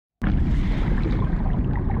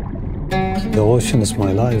The ocean is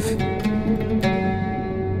my life.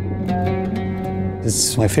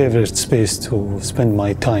 It's my favorite space to spend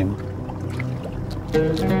my time.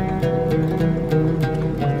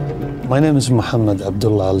 My name is Mohammed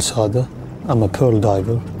Abdullah Al Sada. I'm a pearl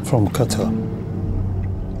diver from Qatar.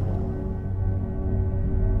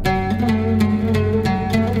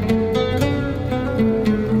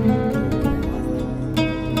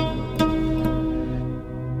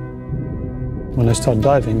 When I started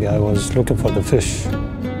diving, I was looking for the fish.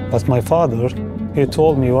 But my father, he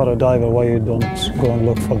told me, "You're a diver, why you don't go and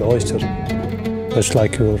look for the oyster, just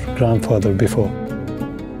like your grandfather before?"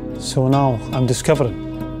 So now I'm discovering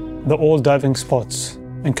the old diving spots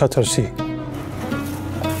in Qatar Sea.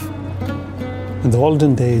 In the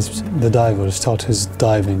olden days, the diver started his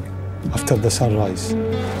diving after the sunrise.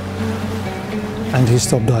 And he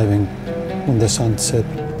stopped diving when the sun set.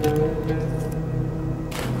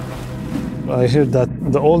 I heard that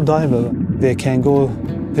the old diver, they can go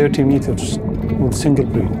 30 meters with single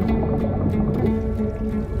breath.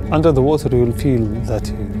 Under the water, you'll feel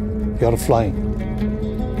that you're flying.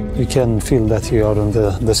 You can feel that you are in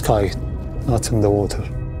the sky, not in the water.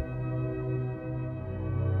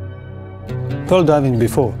 Pearl diving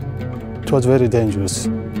before, it was very dangerous.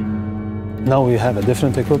 Now we have a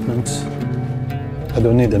different equipment. I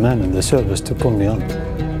don't need a man in the service to pull me up.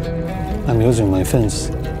 I'm using my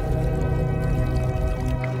fins.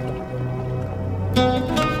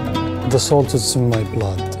 The salt is in my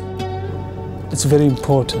blood. It's very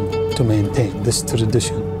important to maintain this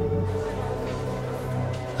tradition.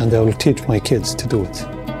 And I will teach my kids to do it.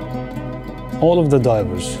 All of the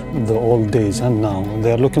divers in the old days and now,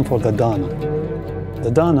 they are looking for the dana.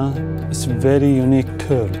 The dana is a very unique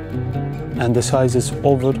pearl, and the size is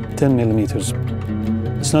over 10 millimeters.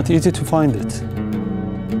 It's not easy to find it,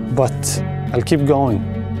 but I'll keep going.